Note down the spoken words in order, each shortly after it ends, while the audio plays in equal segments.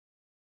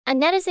A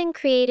netizen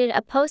created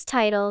a post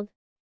titled,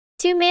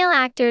 "Two male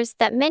actors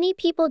that many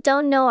people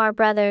don't know are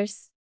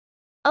brothers."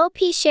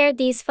 OP shared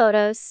these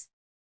photos.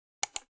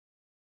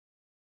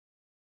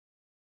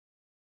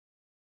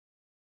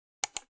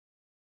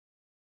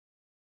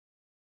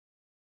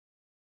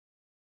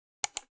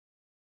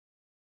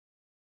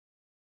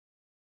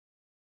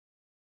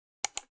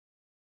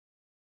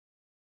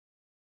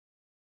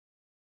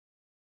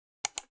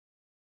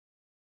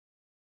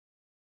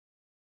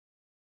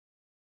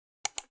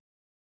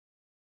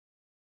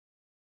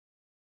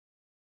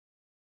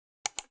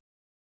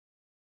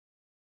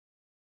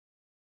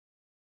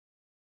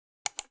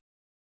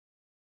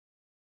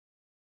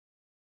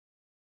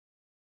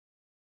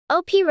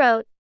 OP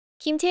wrote,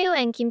 Kim Tae-woo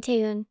and Kim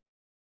Tae-hoon.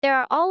 There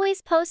are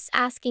always posts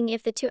asking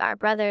if the two are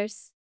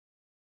brothers.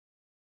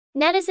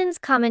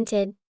 Netizens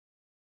commented,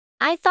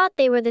 I thought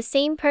they were the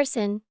same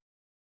person.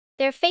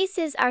 Their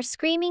faces are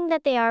screaming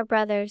that they are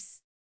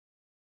brothers.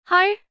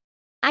 Har?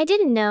 I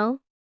didn't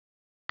know.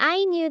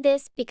 I knew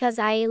this because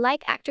I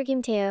like actor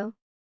Kim Tae-woo.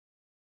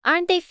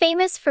 Aren't they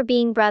famous for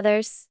being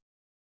brothers?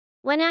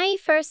 When I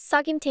first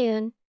saw Kim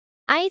Tae-hoon,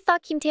 I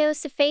thought Kim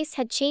Tae-woo's face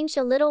had changed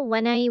a little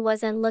when I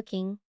wasn't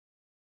looking.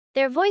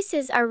 Their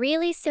voices are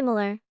really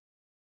similar.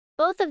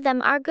 Both of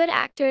them are good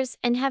actors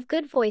and have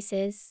good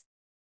voices.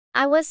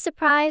 I was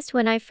surprised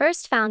when I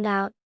first found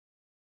out.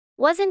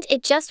 Wasn't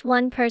it just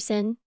one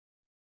person?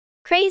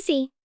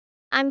 Crazy.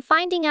 I'm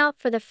finding out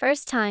for the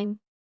first time.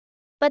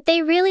 But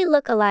they really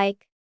look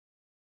alike.